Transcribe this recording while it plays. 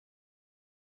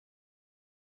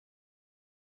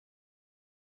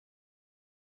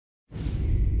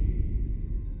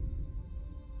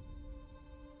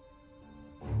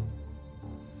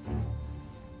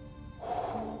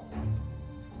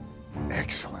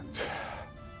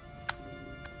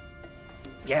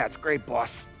Yeah, it's great,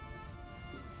 boss.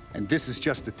 And this is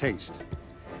just a taste.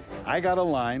 I got a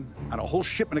line on a whole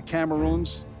shipment of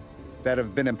Cameroons that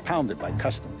have been impounded by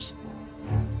customs.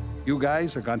 You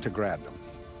guys are going to grab them.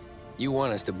 You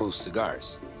want us to boost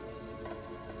cigars?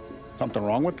 Something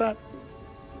wrong with that?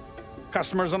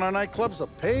 Customers in our nightclubs are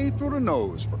paid through the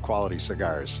nose for quality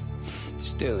cigars.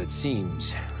 Still, it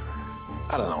seems...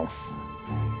 I don't know.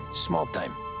 Small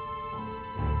time.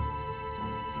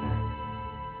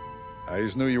 I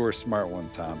just knew you were a smart one,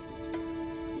 Tom.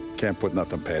 Can't put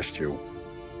nothing past you.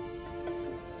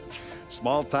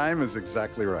 Small time is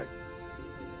exactly right.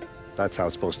 That's how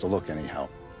it's supposed to look anyhow.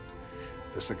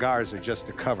 The cigars are just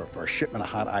a cover for a shipment of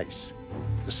hot ice.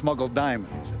 The smuggled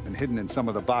diamonds have been hidden in some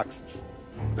of the boxes.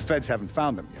 The feds haven't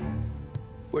found them yet.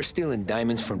 We're stealing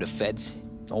diamonds from the feds?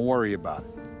 Don't worry about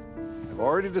it. I've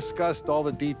already discussed all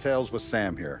the details with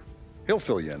Sam here. He'll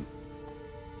fill you in.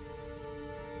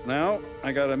 Now,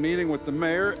 I got a meeting with the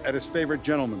mayor at his favorite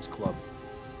gentleman's club.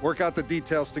 Work out the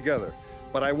details together.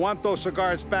 But I want those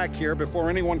cigars back here before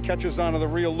anyone catches on to the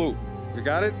real loot. You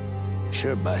got it?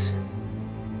 Sure, boss.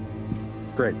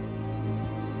 Great.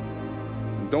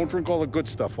 And don't drink all the good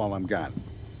stuff while I'm gone.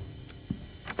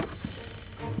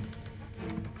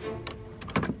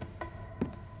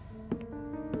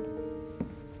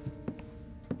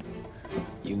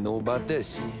 You know about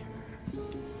this?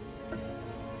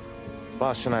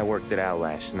 Boss and I worked it out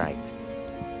last night.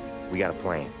 We got a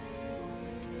plan.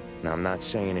 Now, I'm not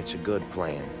saying it's a good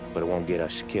plan, but it won't get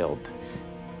us killed.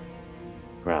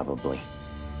 Probably.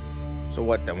 So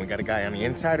what then? We got a guy on the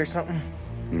inside or something?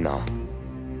 No.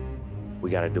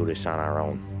 We gotta do this on our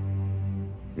own.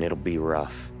 And it'll be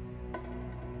rough.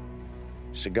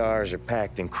 Cigars are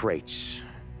packed in crates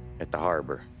at the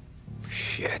harbor.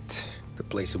 Shit. The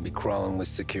place will be crawling with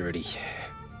security.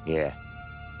 Yeah.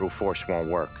 Brute force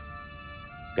won't work.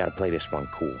 Gotta play this one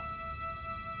cool.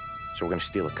 So we're gonna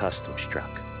steal a customs truck.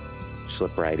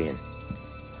 Slip right in.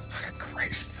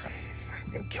 Christ.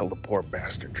 And kill the poor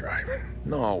bastard driver.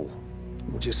 No.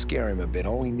 We'll just scare him a bit.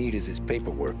 All we need is his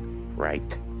paperwork.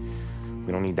 Right.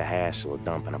 We don't need the hassle of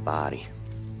dumping a body.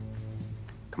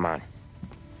 Come on.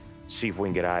 See if we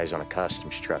can get eyes on a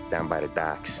customs truck down by the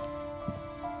docks.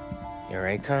 You all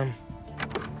right, Tom?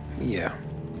 Yeah.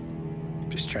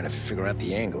 Just trying to figure out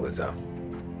the angle is up.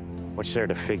 What's there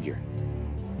to figure?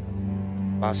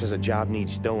 Boss says a job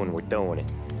needs doing, we're doing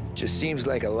it. Just seems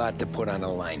like a lot to put on the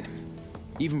line.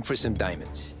 Even for some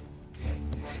diamonds.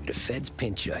 If the feds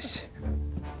pinch us,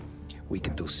 we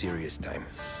could do serious time.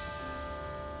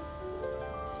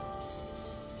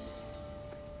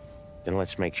 Then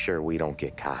let's make sure we don't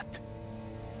get caught.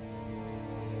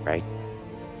 Right?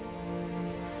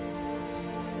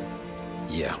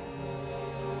 Yeah.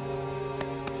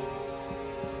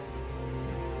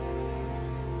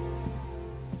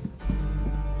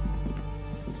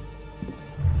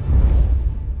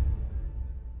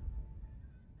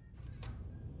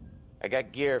 I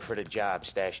got gear for the job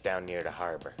stashed down near the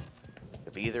harbor.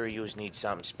 If either of yous need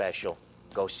something special,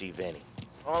 go see Vinny.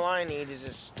 All I need is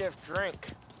a stiff drink.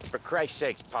 For Christ's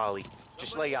sakes, Polly,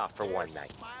 just lay off for one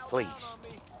night, please.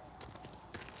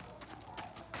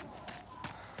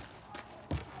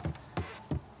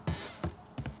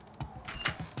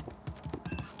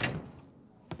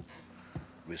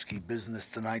 Risky business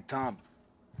tonight, Tom.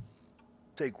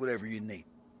 Take whatever you need.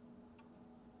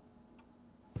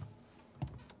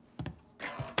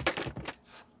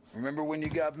 Remember when you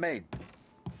got made?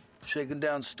 Shaking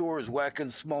down stores,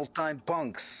 whacking small-time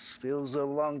punks. Feels a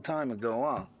long time ago,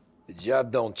 huh? The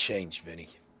job don't change, Vinny.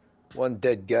 One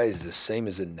dead guy is the same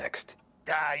as the next.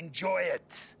 Ah, enjoy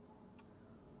it.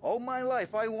 All my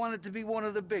life, I wanted to be one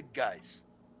of the big guys.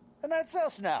 And that's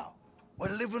us now. We're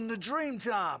living the dream,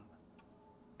 Tom.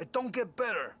 It don't get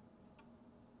better.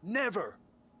 Never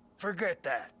forget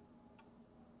that.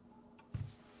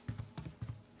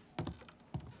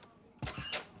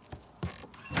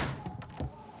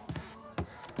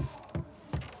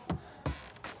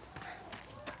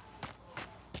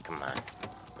 Come on,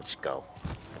 let's go.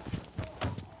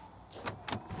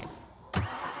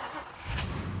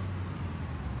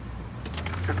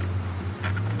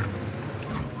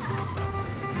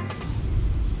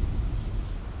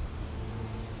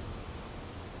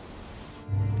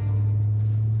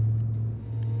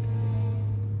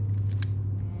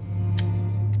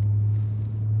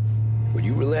 Would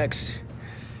you relax?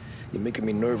 You're making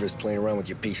me nervous playing around with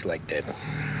your piece like that.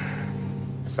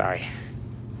 Sorry.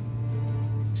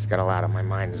 Just got a lot on my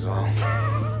mind is all.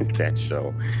 That's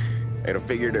so. I'd have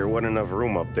figured there wasn't enough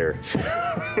room up there.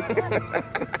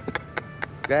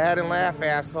 Go ahead and laugh,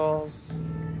 assholes.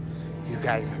 You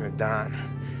guys are done.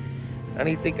 I don't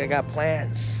even think I got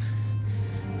plans.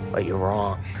 But you're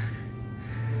wrong.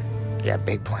 You got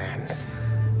big plans.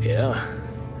 Yeah?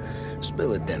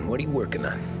 Spill it then. What are you working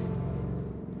on?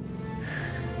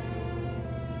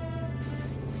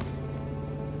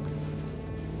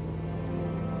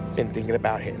 Been thinking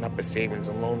about hitting up a savings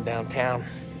and loan downtown.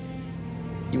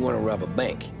 You want to rob a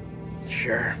bank?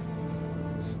 Sure.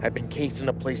 I've been casing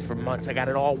the place for months. I got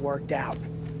it all worked out.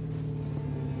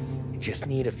 I just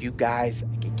need a few guys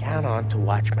I can count on to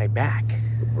watch my back.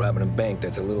 Robbing a bank,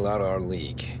 that's a little out of our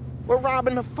league. We're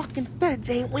robbing the fucking feds,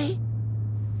 ain't we?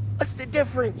 What's the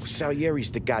difference?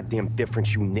 Salieri's the goddamn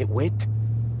difference, you nitwit.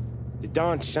 The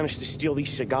Don sent us to steal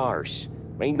these cigars.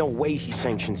 Ain't no way he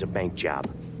sanctions a bank job.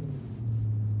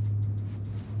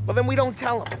 Well, then we don't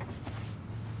tell him.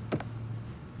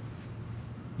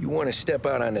 You want to step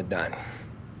out on the Don?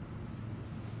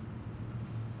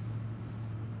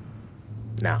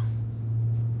 No.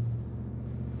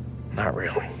 Not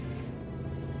really.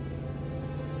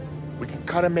 We can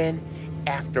cut him in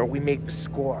after we make the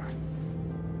score.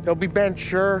 He'll be bent,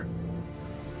 sure,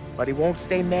 but he won't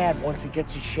stay mad once he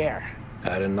gets his share.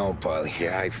 I don't know, Paulie.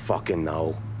 Yeah, I fucking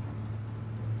know.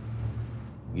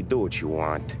 You do what you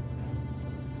want.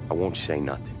 I won't say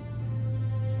nothing.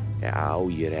 Yeah, I owe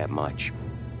you that much.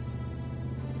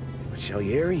 But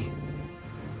Salieri,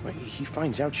 when he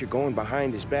finds out you're going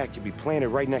behind his back, you'll be planted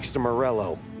right next to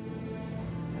Morello.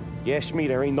 You ask me,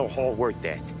 there ain't no haul worth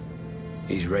that.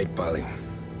 He's right, Paulie.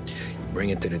 You bring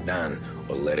it to the Don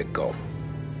or let it go.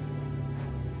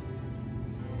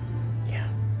 Yeah.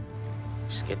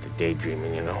 Just get to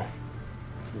daydreaming, you know.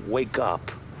 Wake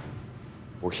up.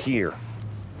 We're here.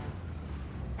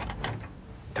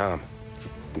 Tom,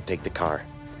 you take the car.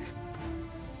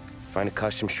 Find a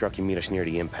customs truck and meet us near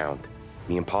the impound.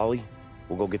 Me and Paulie,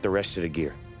 we'll go get the rest of the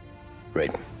gear.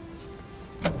 Right.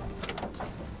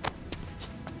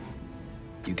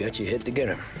 You got your head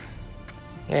together.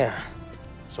 Yeah.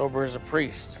 Sober as a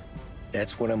priest.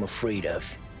 That's what I'm afraid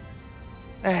of.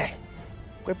 Hey,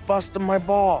 quit busting my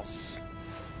balls.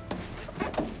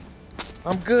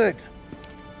 I'm good.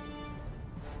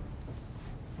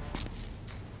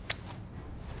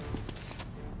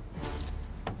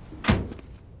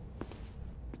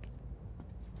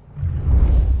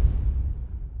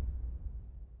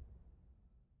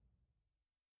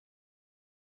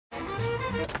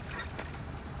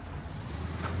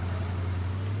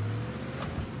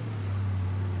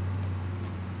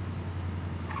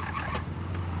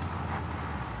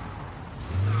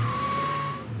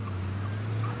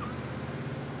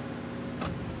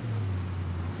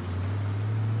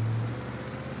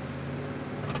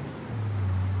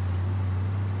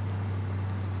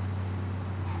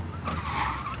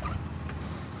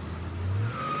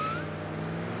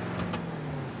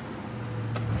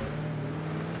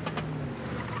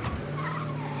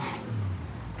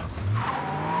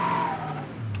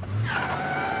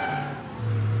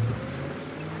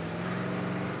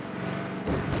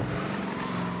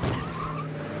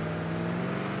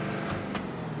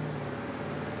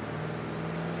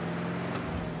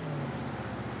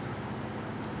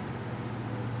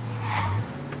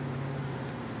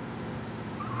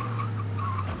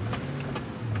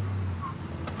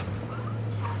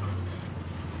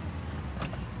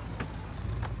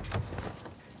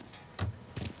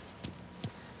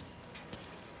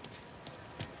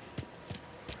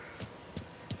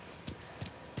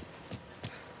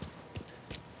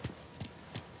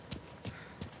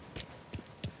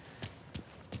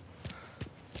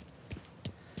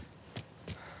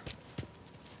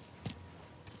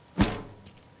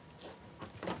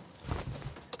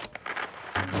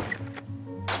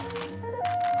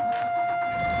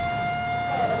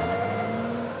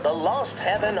 The Lost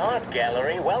Heaven Art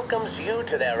Gallery welcomes you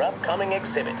to their upcoming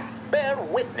exhibit. Bear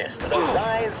witness to the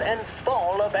rise and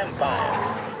fall of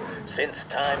empires. Since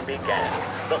time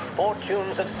began, the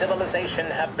fortunes of civilization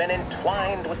have been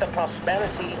entwined with the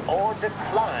prosperity or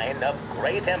decline of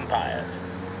great empires.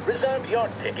 Reserve your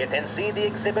ticket and see the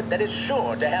exhibit that is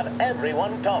sure to have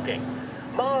everyone talking.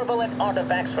 Marvel at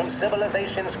artifacts from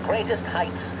civilization's greatest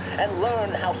heights and learn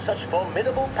how such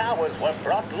formidable powers were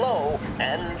brought low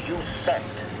and usurped.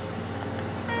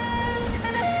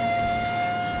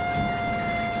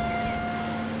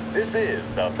 This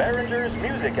is the Behringer's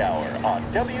Music Hour on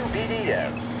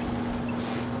WBDS.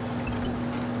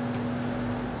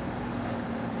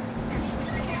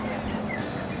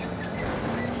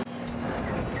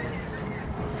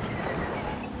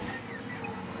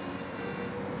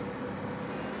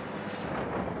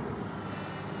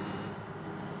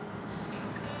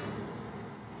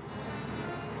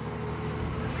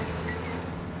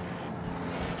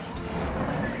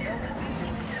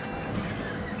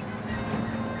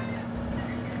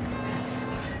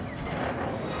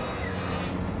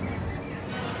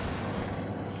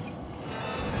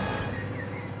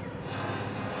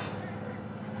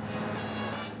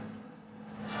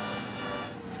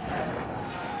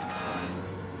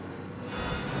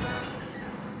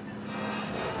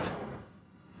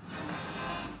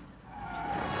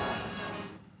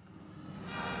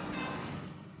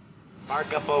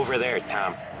 Park up over there,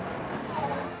 Tom.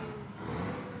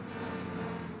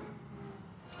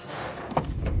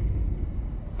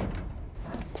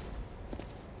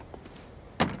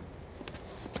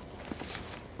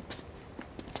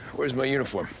 Where's my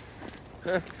uniform?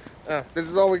 This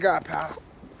is all we got, pal.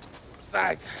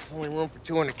 Besides, there's only room for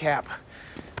 2 in the cab.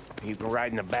 You can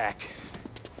ride in the back.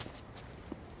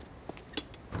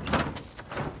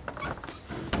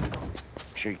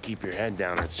 Make sure you keep your head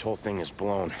down or this whole thing is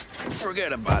blown.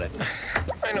 Forget about it.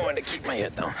 I know when to keep my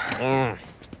head down.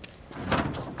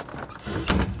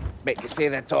 Bet you say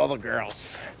that to all the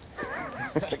girls.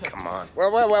 Come on.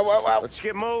 Well. Let's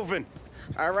get moving.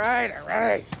 All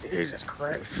right. Jesus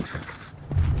Christ.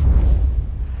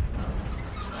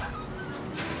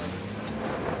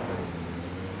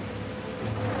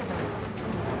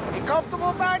 You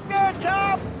comfortable back there,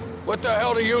 Tom? What the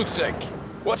hell do you think?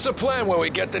 What's the plan when we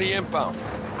get to the impound?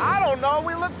 I don't know.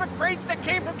 We look for crates that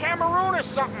came from Cameroon or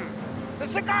something. The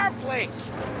cigar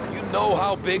place. You know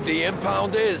how big the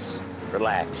impound is?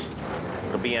 Relax.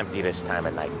 It'll be empty this time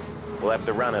of night. We'll have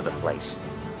the run of the place.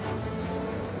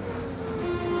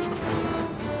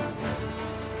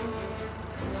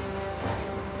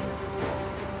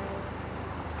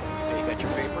 Hey, you got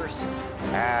your papers?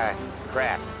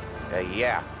 Crap.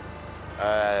 Yeah.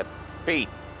 Pete,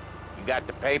 you got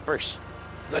the papers?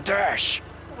 The dash!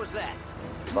 What was that?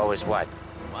 What was what?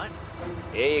 What?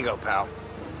 Here you go, pal.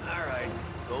 All right,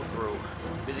 go through.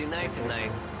 Busy night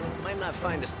tonight. Might not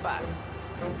find a spot.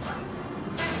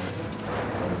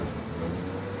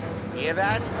 Hear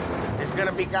that? There's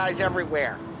gonna be guys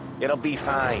everywhere. It'll be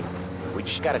fine. We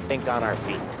just gotta think on our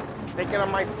feet. Thinking on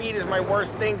my feet is my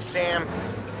worst thing, Sam.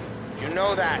 You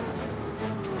know that.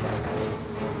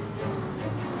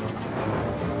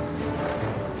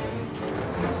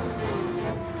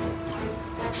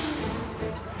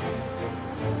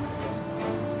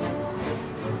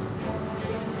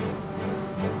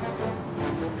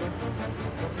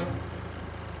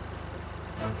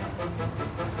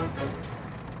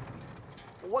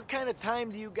 What kind of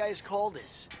time do you guys call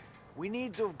this? We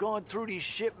need to have gone through these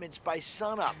shipments by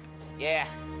sunup. Yeah.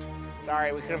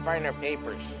 Sorry, we couldn't find our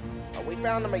papers. But we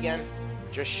found them again.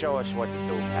 Just show us what to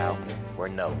do, pal. We're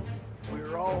no.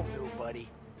 We're all new, buddy.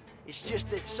 It's just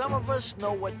that some of us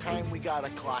know what time we gotta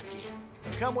clock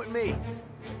in. Come with me.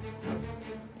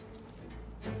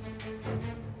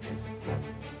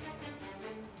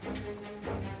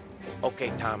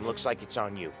 Okay, Tom, looks like it's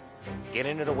on you. Get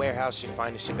into the warehouse and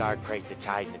find a cigar crate that's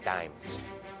hiding the diamonds.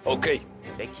 Okay.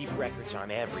 They keep records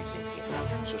on everything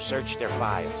here, so search their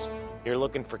files. You're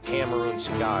looking for Cameroon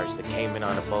cigars that came in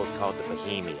on a boat called the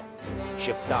Bohemia.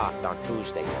 Ship docked on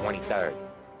Tuesday, 23rd.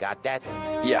 Got that?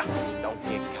 Yeah. Don't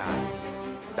get caught.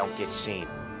 Don't get seen.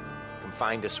 Come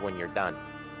find us when you're done.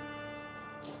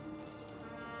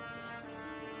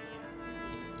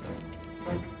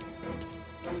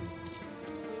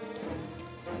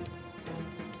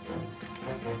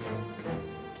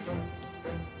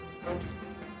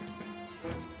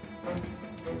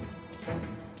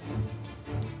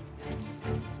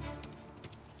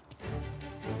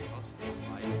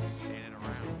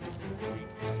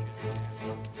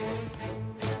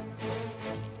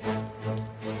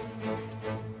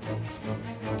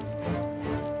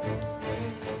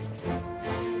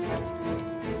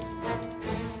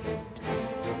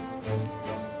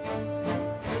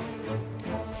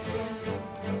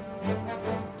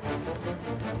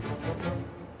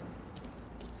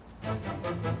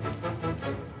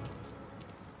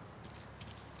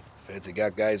 Feds have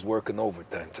got guys working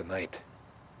overtime tonight.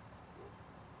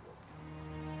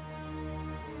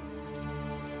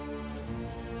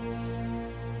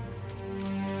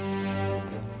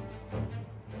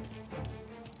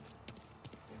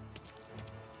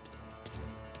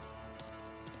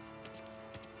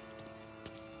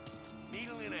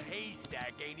 Needle in a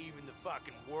haystack ain't even the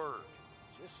fucking word.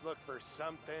 Just look for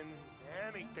something,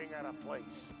 anything out of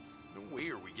place. No way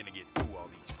are we gonna get through all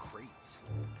these crates.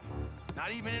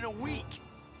 Not even in a week.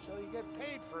 So you get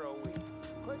paid for a week.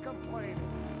 Quit complaining.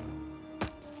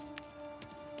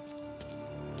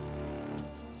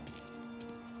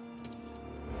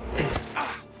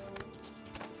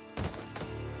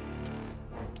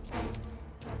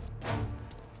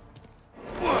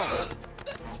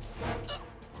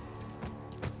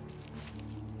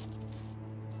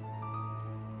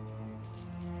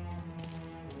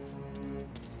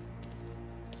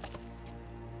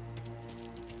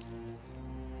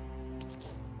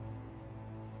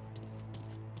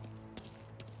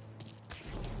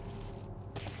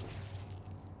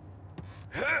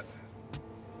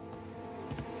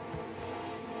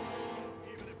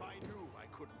 Even if I knew, I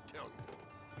couldn't tell you.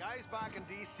 Guys back in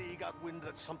D.C. got wind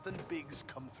that something big's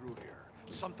come through here.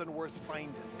 Something worth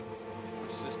finding.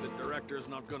 Assistant director's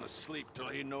not gonna sleep till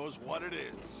he knows what it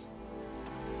is.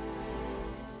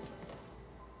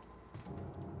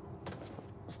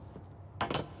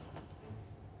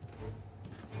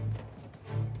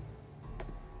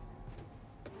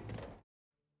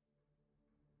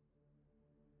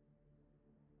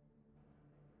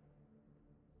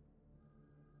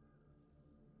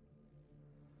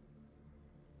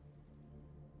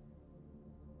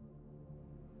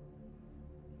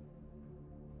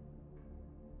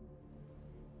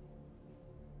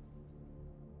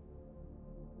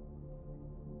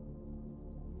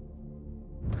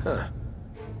 Huh.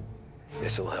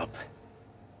 This'll help.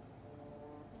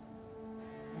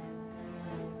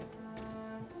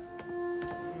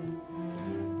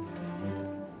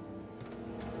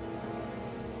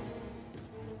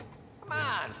 Come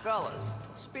on, fellas.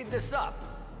 Let's speed this up.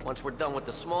 Once we're done with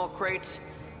the small crates,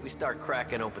 we start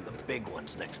cracking open the big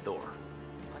ones next door.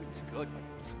 Money's good,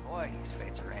 but boy, these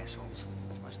feds are assholes.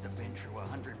 Must have been through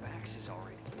 100 baxes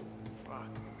already.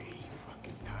 Fuck me.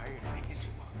 Fucking tired of this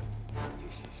one.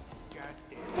 This is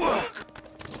goddamn...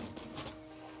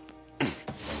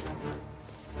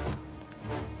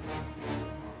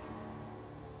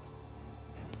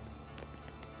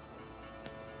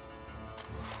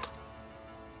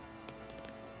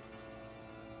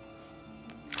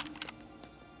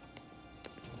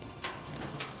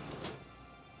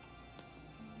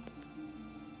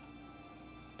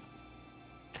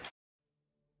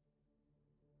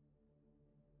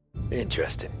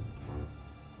 Interesting.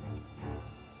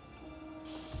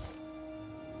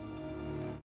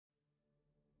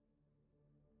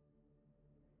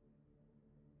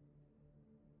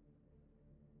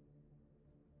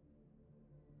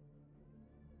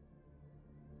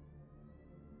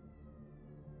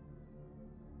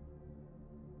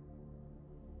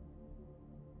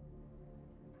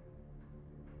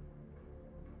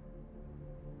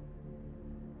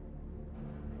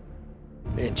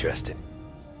 Interesting.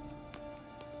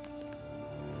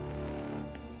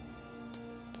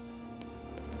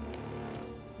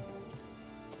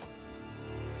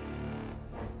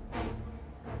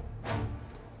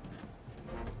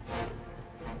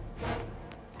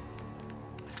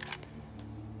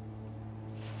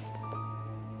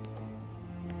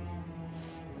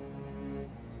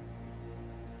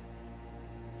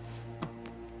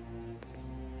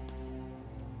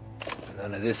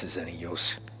 None of this is any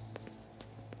use.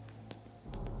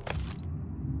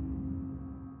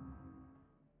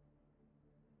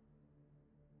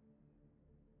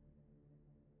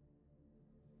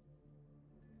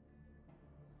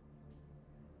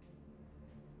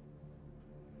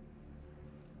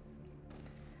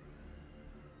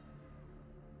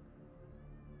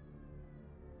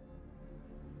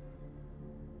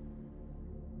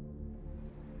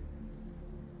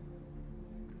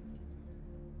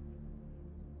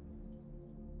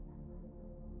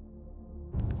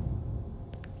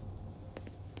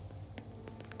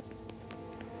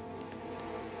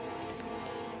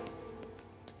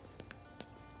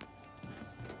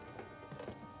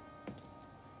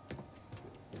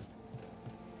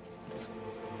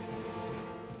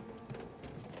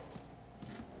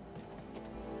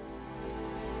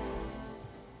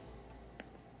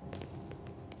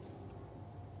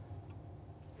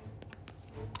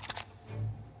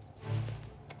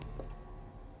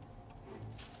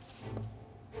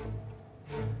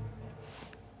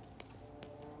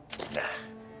 Nah,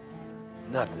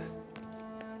 nothing.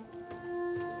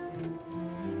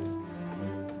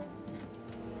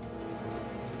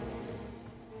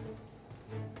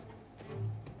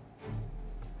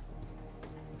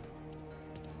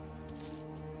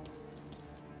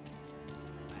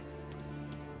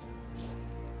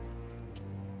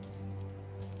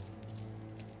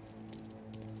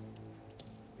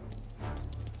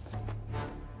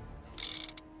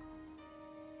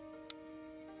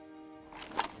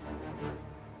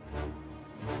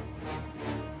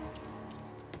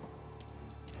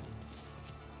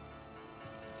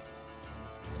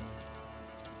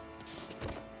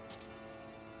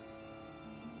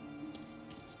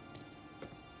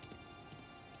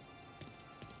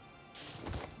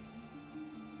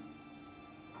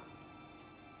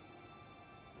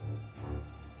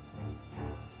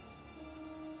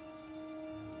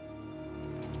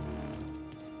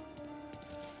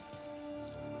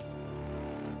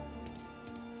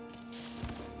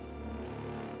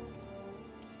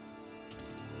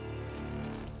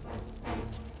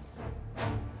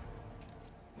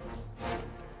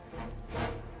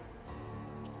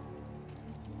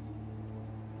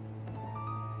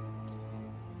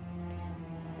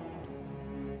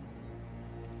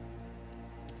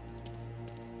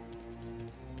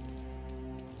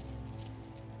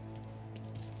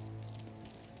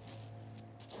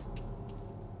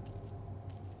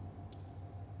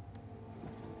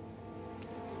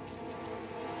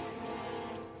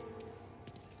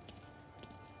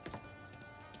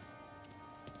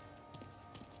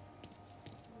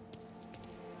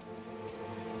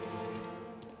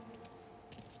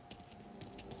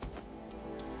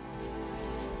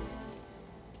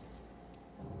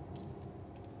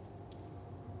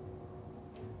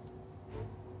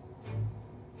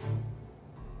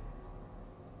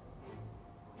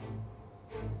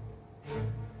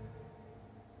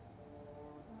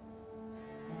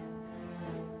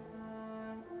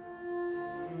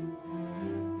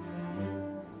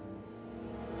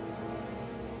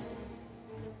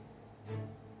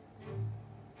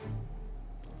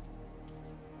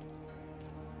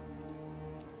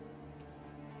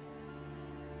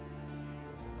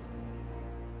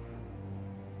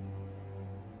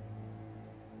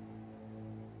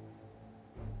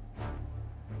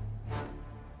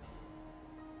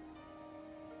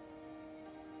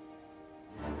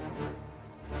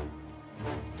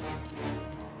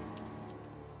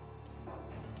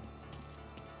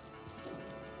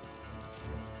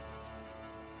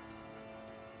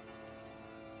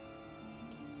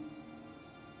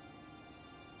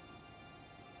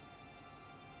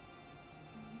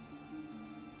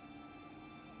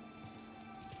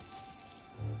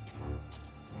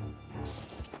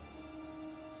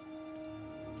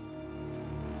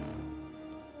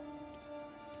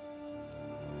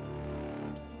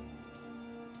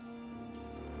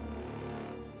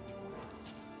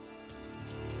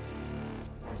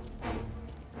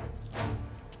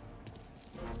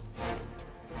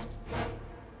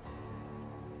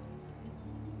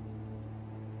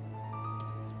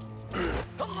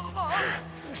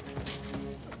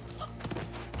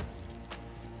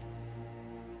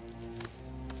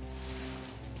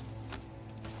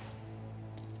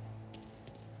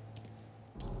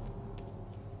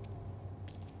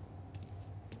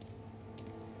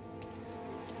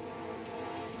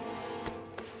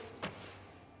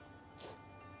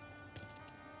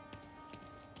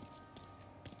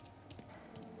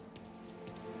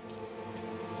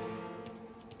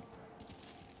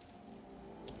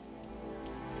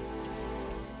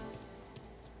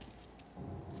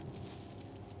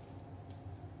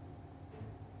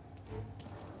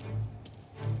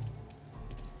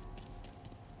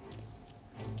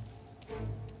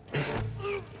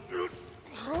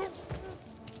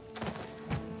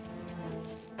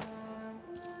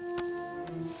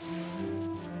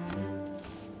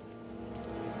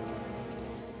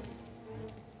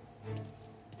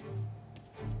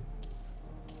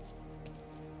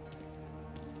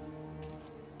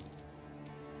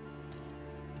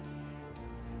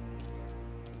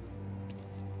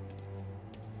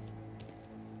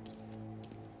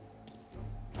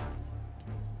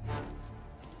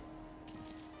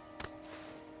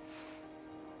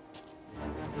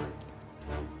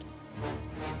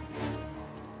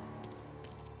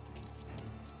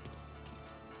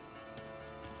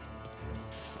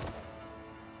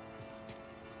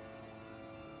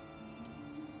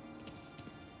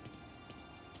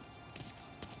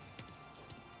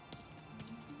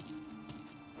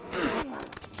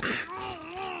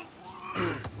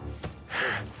 Ah,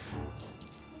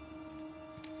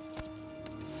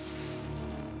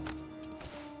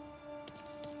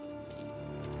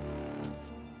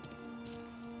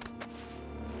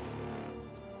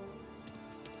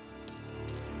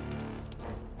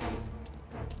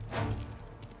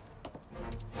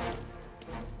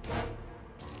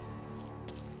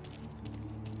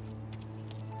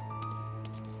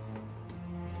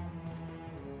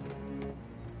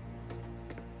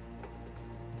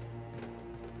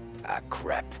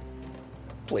 crap.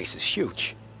 Place is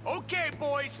huge. Okay,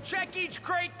 boys, check each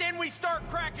crate, then we start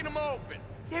cracking them open.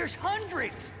 There's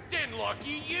hundreds! Then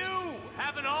lucky you,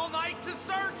 having all night to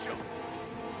search them.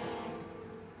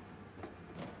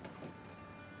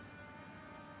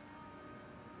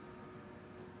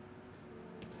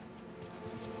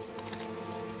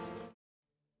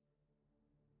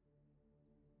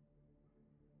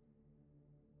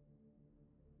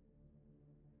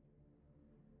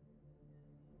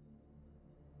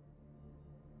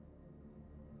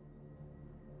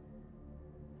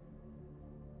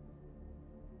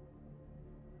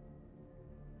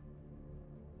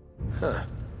 Huh.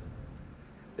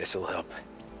 This'll help.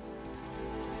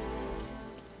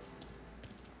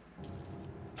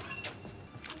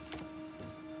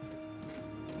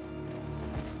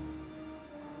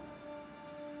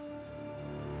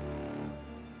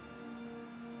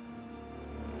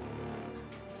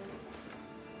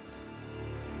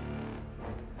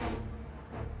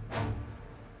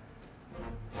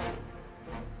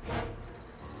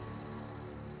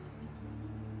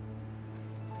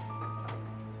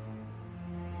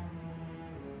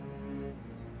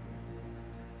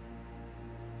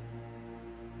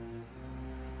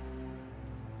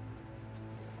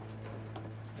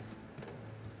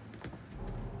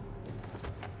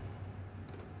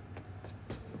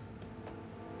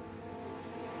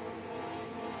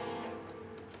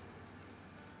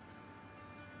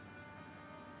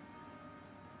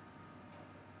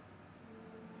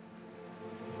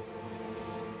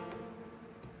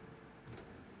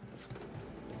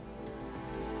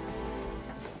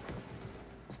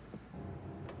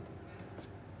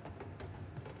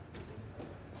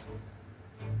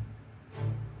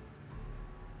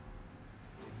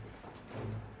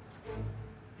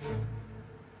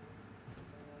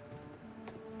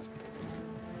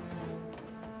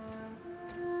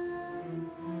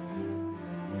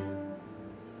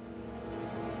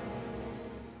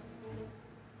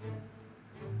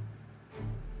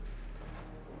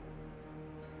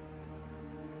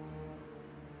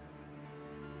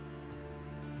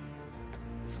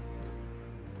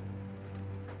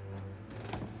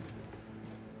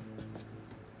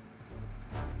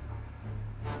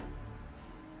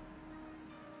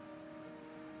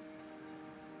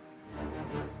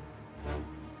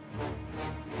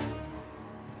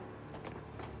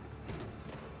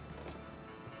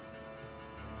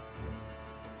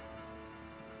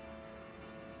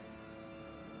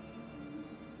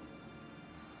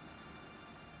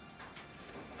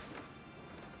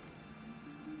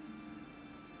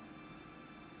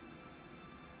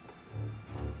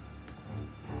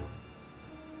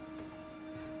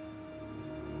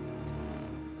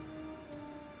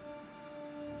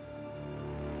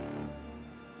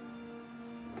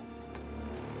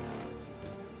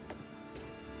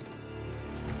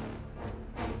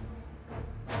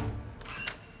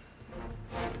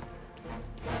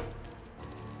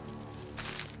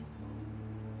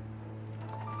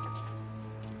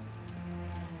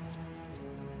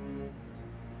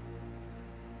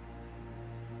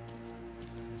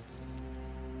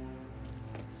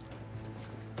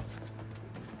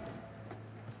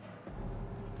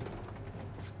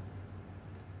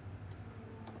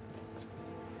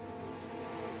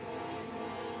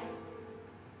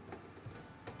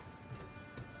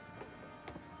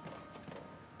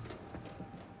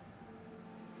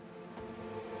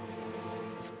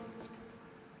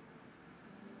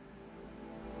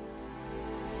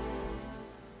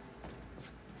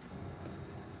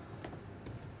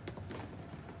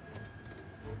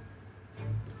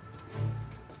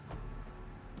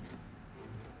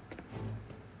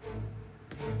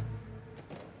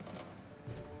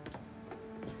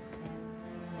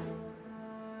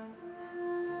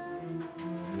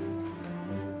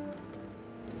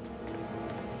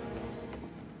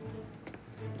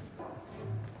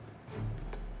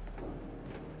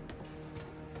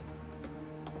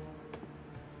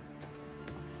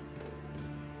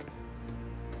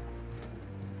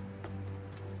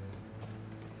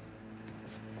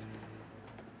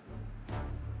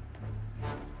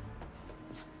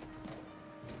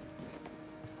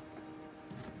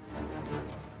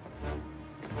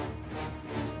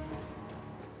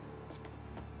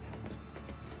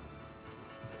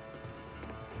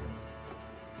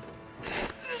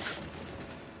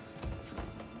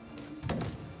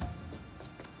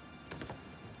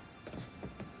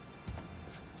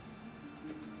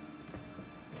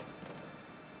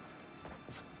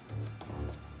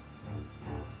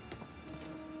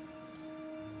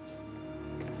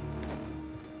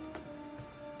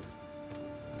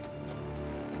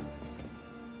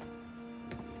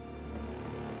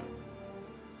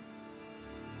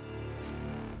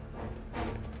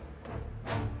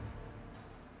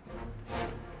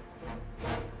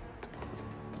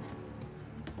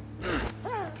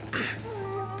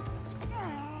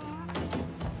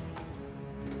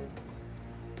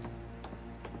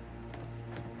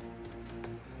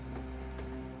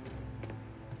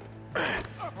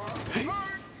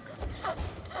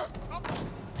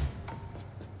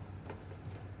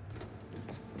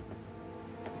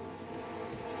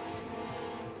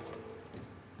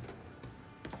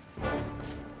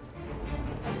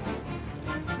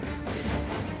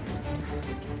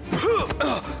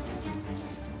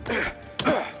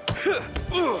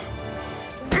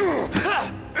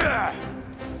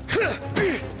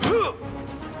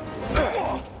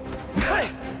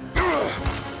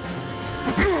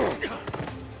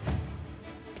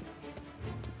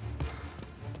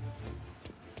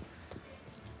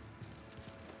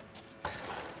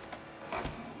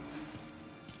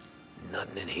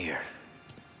 Nothing in here.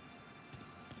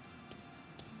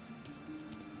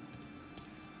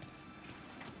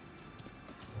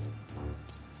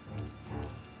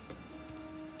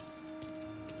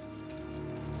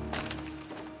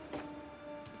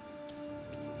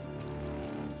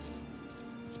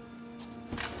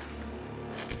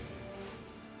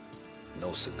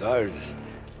 No cigars,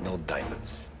 no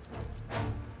diamonds.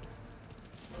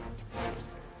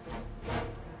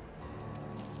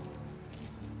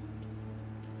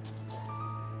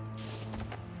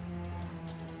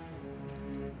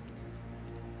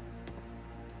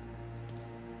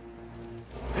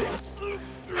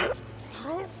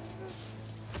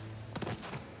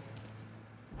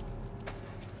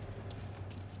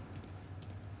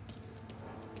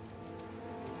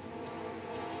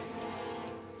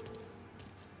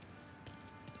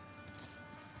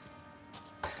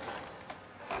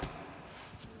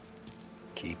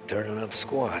 Keep turning up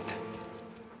squat.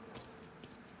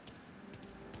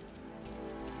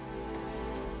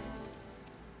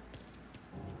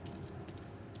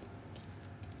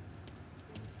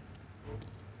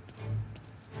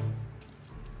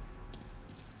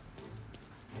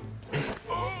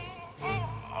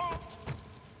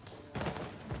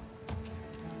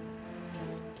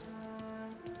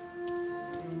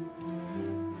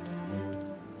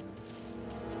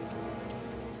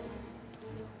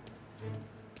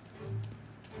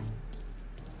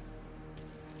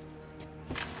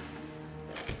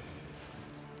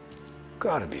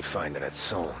 Gotta be finding it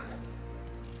soon.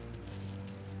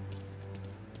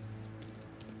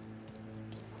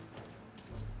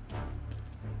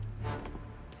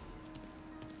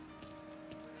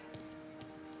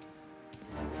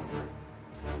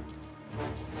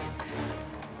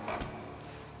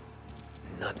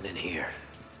 Nothing in here.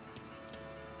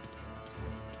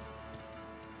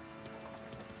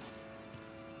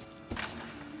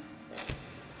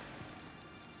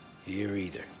 Here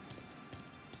either.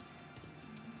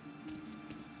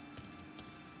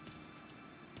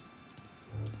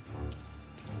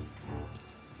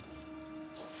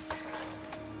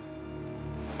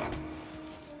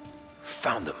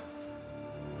 Found them.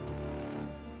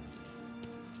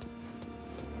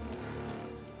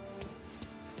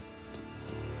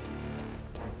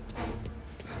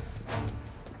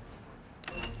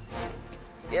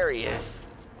 There he is.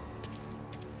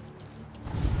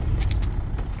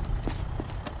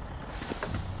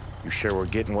 You sure we're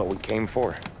getting what we came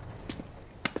for?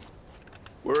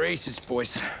 We're aces,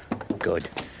 boys. Good.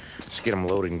 Let's get them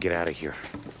loaded and get out of here.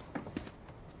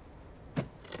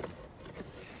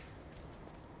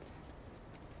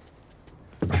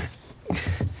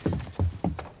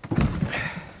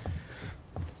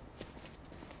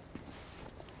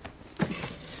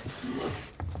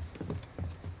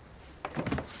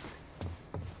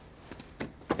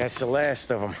 That's the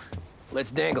last of them. Let's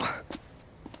dangle.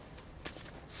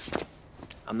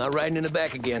 I'm not riding in the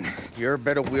back again. You're a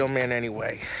better wheelman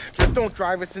anyway. Just don't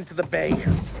drive us into the bay.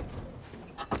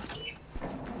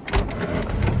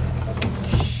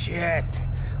 Shit.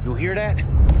 You hear that?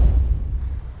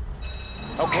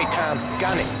 Okay, Tom,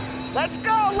 gun it. Let's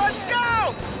go! Let's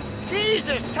go!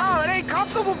 Jesus, Tom, it ain't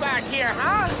comfortable back here,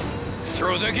 huh?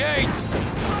 Through the gates!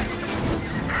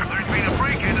 There's been a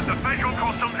break-in at the Federal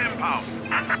Customs impound.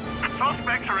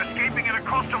 Suspects are escaping in a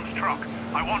customs truck.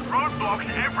 I want roadblocks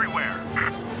everywhere.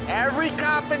 Every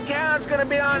cop in town's gonna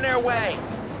be on their way.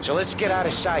 So let's get out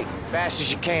of sight. Fast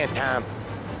as you can, Tom.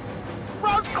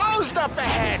 Road's closed up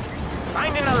ahead.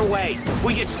 Find another way. If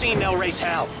we get seen, they'll raise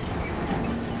hell.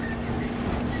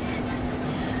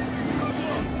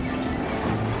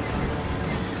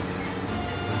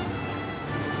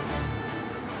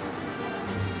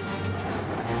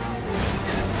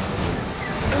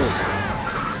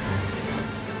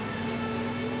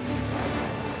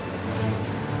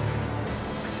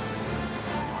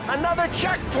 Another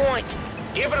checkpoint!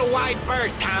 Give it a wide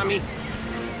berth, Tommy.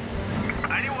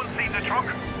 Anyone seen the truck?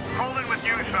 Call in with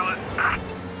news, fellas.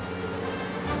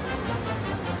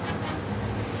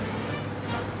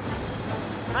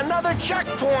 Another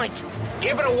checkpoint!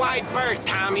 Give it a wide berth,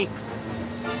 Tommy.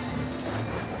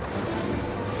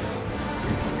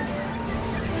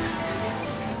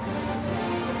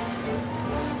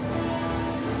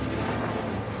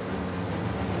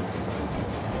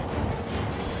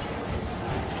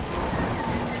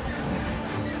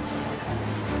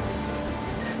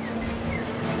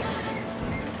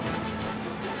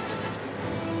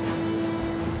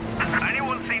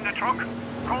 truck?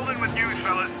 Call in with news,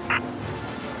 fellas.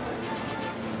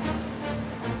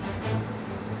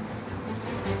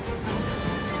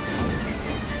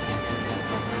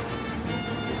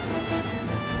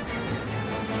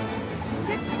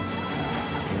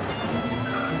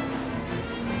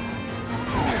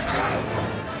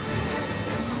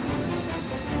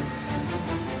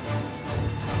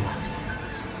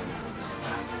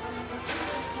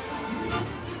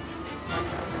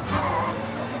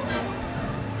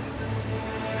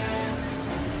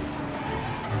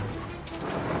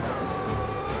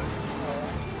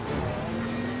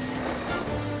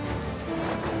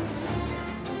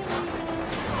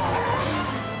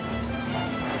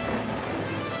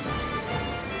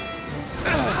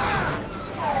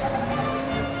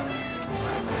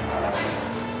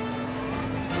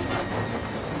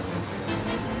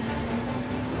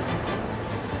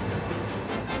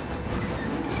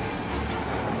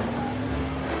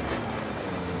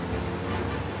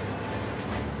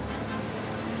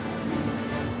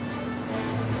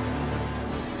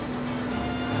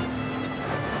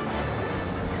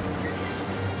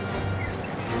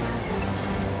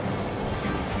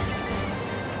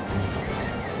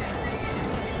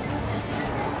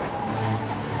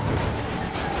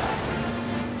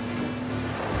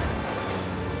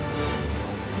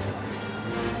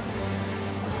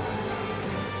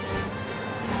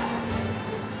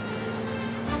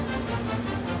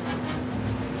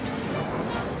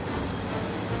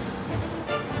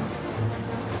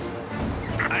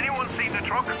 Anyone seen the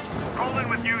truck? Call in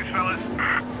with news, fellas.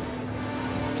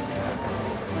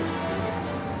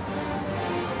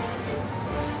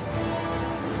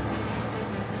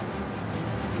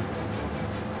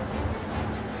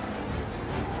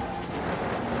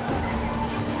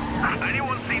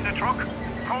 Anyone seen the truck?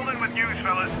 Call in with news,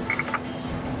 fellas.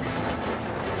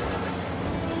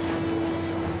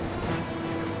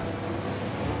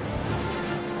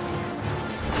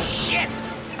 Shit!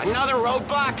 Another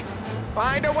roadblock?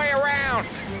 Find a way around!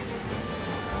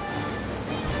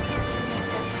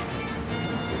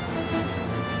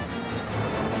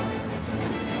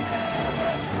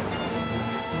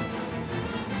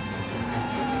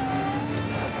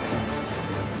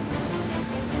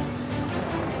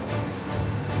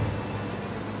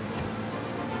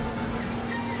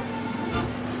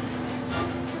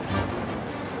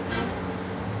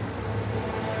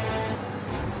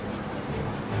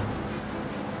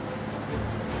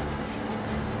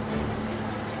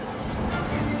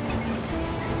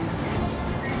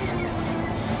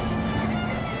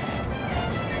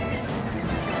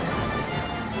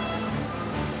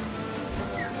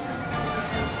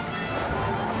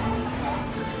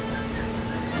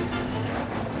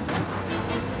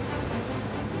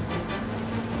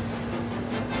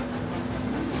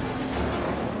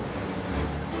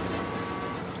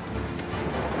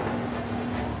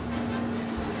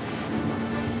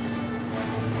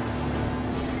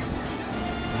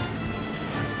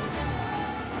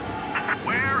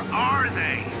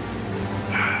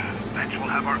 Bet we'll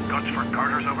have our guts for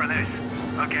garters over this.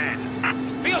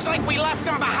 Again. Feels like we left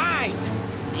them behind.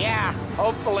 Yeah,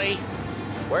 hopefully.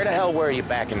 Where the hell were you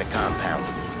back in the compound?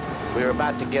 We were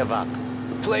about to give up.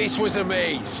 The place was a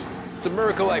maze. It's a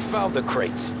miracle I found the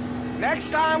crates.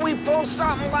 Next time we pull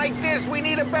something like this, we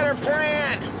need a better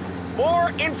plan.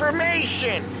 More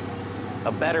information.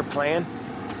 A better plan?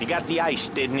 He got the ice,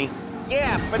 didn't he?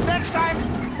 Yeah, but next time...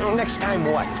 Well, next time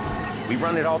what? We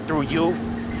run it all through you?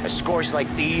 Scores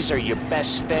like these are your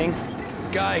best thing?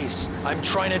 Guys, I'm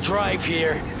trying to drive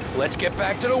here. Let's get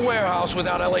back to the warehouse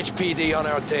without LHPD on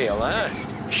our tail, huh?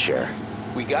 Sure.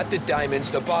 We got the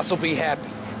diamonds, the boss will be happy.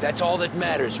 That's all that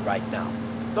matters right now.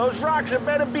 Those rocks had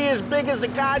better be as big as the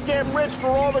goddamn ridge for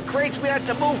all the crates we had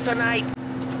to move tonight.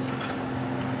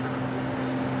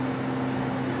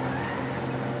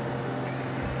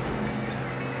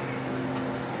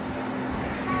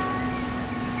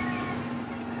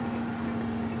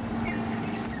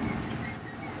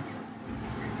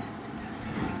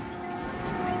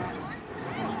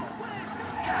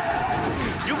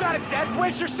 You got a death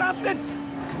wish or something?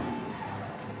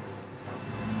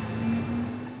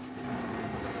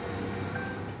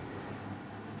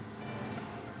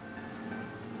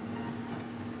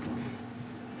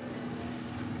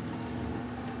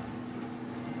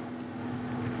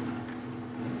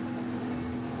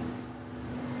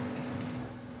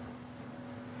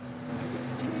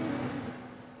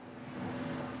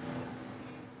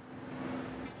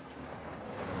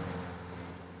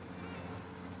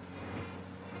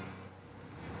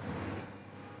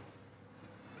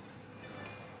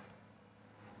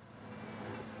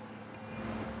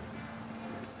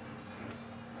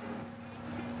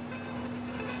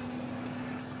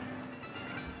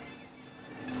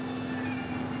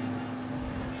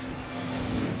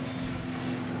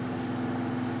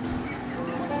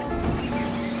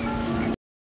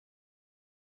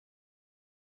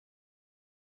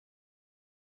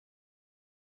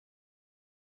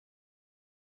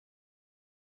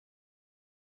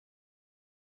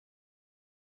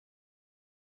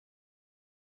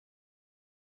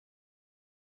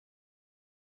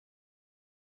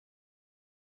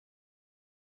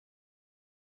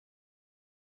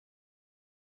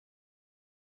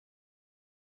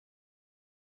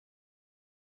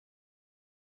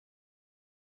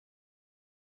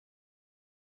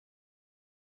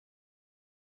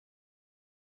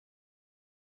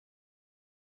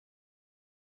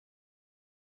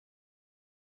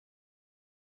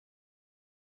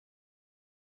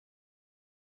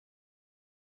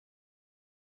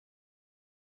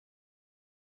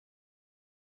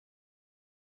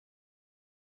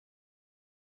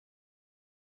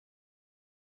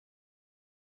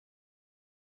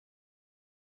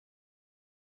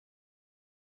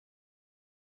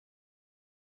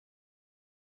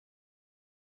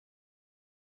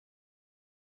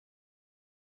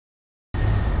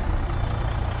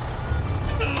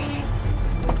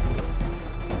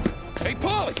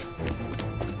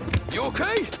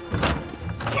 okay?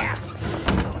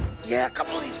 Yeah, a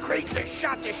couple of these crates are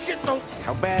shot to shit, though.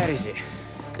 How bad is it?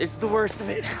 It's the worst of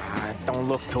it. Don't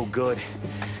look too good.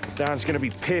 Don's gonna be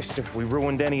pissed if we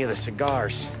ruined any of the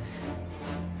cigars.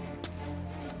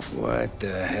 What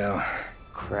the hell?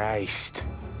 Christ.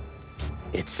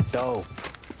 It's dope.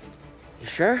 You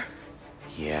sure?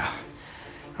 Yeah,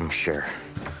 I'm sure.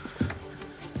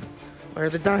 Where are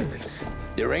the diamonds?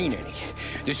 There ain't any.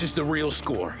 This is the real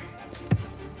score.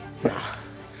 No.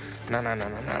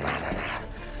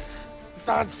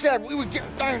 Don said we would get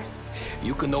diamonds.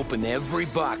 You can open every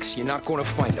box. You're not gonna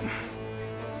find them.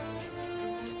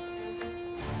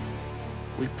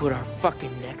 We put our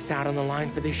fucking necks out on the line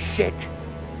for this shit.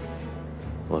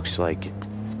 Looks like it.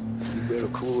 You better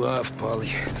cool off,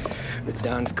 Paulie. The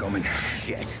Don's coming.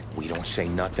 Shit. We don't say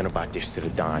nothing about this to the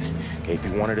Don. Okay, if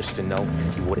he wanted us to know,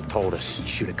 he would have told us. He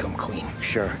should have come clean.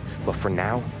 Sure, but for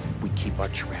now, we keep our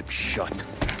trap shut.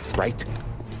 Right?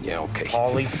 Yeah, okay.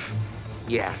 Paulie?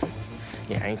 Yeah,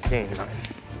 I ain't saying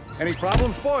nothing. Any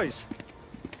problems, boys?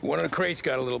 One of the crates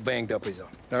got a little banged up, is all.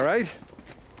 All right?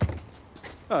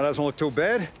 Oh, doesn't look too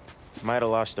bad. Might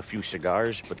have lost a few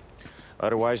cigars, but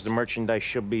otherwise the merchandise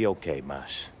should be okay,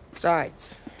 boss.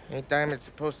 Besides, ain't diamonds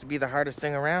supposed to be the hardest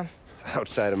thing around?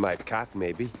 Outside of my cock,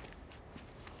 maybe.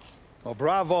 Well,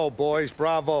 bravo, boys,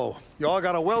 bravo. You all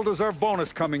got a well-deserved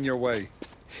bonus coming your way.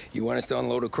 You want us to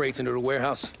unload the crates into the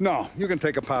warehouse? No, you can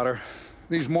take a powder.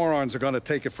 These morons are gonna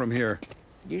take it from here.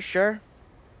 You sure?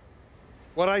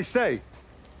 What'd I say?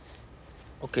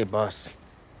 Okay, boss.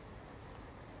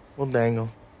 We'll dangle.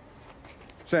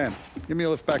 Sam, give me a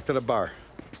lift back to the bar.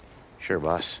 Sure,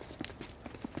 boss.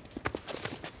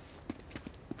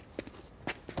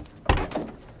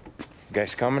 You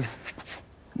guys coming?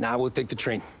 Nah, we'll take the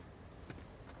train.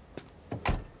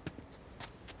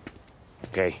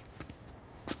 Okay.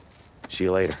 See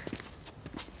you later.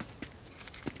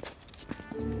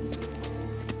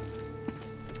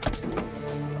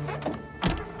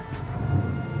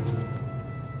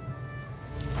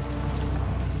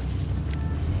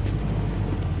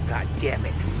 God damn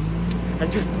it. I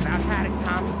just about had it,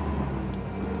 Tommy.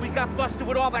 We got busted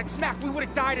with all that smack. We would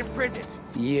have died in prison.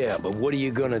 Yeah, but what are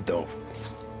you gonna do?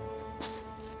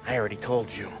 I already told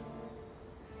you.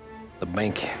 The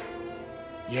bank.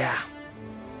 Yeah.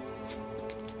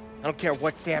 I don't care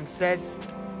what Sam says.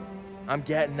 I'm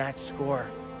getting that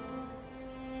score.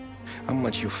 How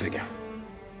much you figure?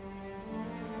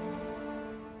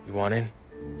 You want in?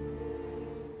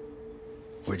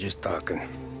 We're just talking.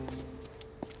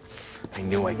 I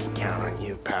knew I could count on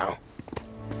you, pal.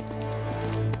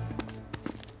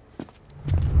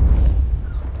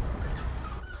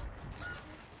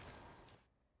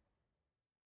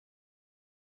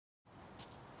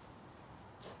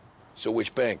 So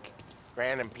which bank?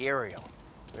 Grand Imperial.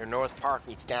 Where North Park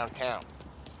meets downtown.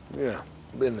 Yeah,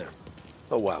 been there.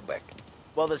 A while back.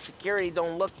 Well, the security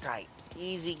don't look tight.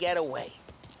 Easy getaway.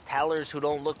 Tellers who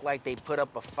don't look like they put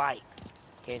up a fight.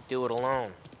 Can't do it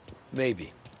alone.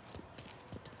 Maybe.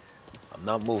 I'm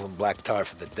not moving black tar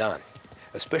for the Don.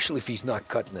 Especially if he's not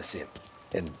cutting us in.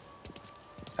 And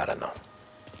I don't know.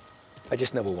 I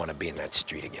just never want to be in that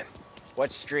street again.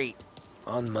 What street?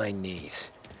 On my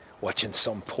knees. Watching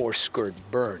some poor skirt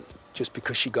burn just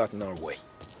because she got in our way.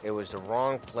 It was the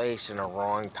wrong place and the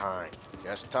wrong time.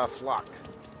 Just tough luck.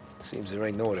 Seems there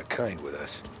ain't no other kind with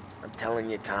us. I'm telling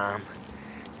you, Tom,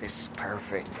 this is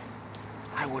perfect.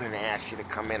 I wouldn't have asked you to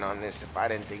come in on this if I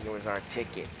didn't think it was our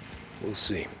ticket. We'll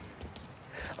see.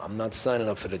 I'm not signing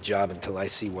up for the job until I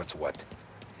see what's what.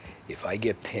 If I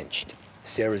get pinched,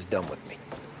 Sarah's done with me.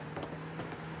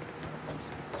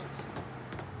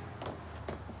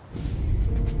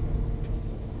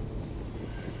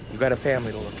 You got a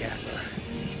family to look after.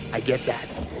 I get that.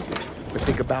 But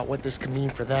think about what this could mean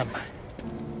for them.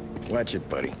 Watch it,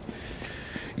 buddy.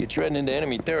 You're treading into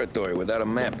enemy territory without a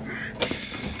map.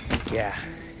 Yeah.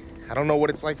 I don't know what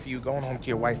it's like for you going home to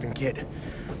your wife and kid.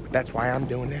 But that's why I'm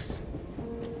doing this.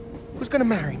 Who's gonna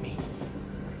marry me?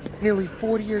 Nearly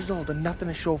 40 years old and nothing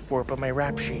to show for it but my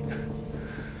rap sheet.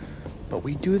 But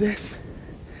we do this,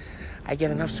 I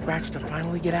get enough scratch to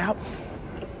finally get out?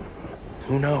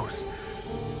 Who knows?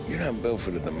 You're not built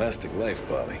for the domestic life,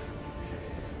 Polly.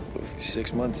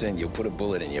 6 months in, you'll put a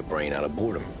bullet in your brain out of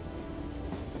boredom.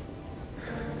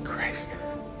 Christ.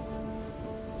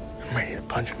 I'm ready to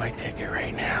punch my ticket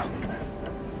right now.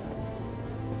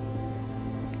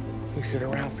 We sit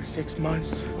around for 6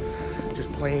 months,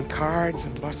 just playing cards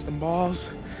and busting balls,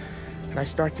 and I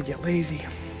start to get lazy.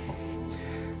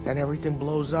 Then everything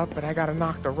blows up, and I gotta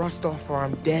knock the rust off or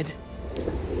I'm dead.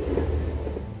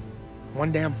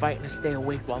 One day I'm fighting to stay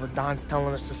awake while the Don's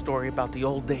telling us a story about the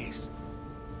old days.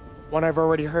 One I've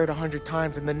already heard 100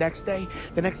 times, and the next day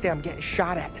I'm getting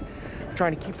shot at.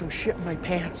 Trying to keep from shitting my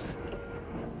pants.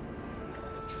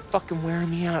 It's fucking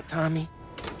wearing me out, Tommy.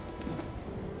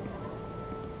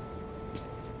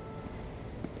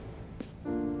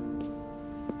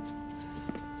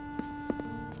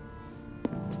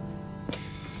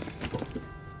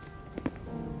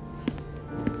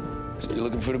 So you're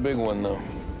looking for the big one, though?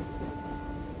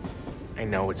 I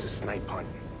know it's a snipe hunt.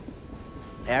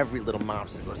 Every little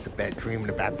mobster goes to bed dreaming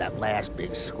about that last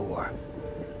big score.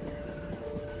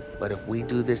 But if we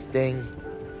do this thing,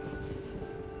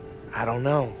 I don't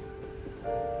know.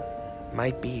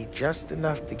 Might be just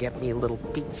enough to get me a little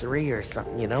pizzeria or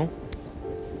something, you know?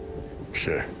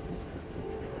 Sure.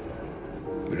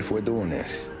 But if we're doing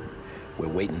this, we're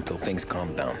waiting until things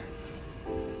calm down.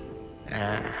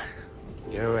 Ah,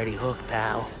 you're already hooked,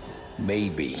 pal.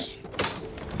 Maybe.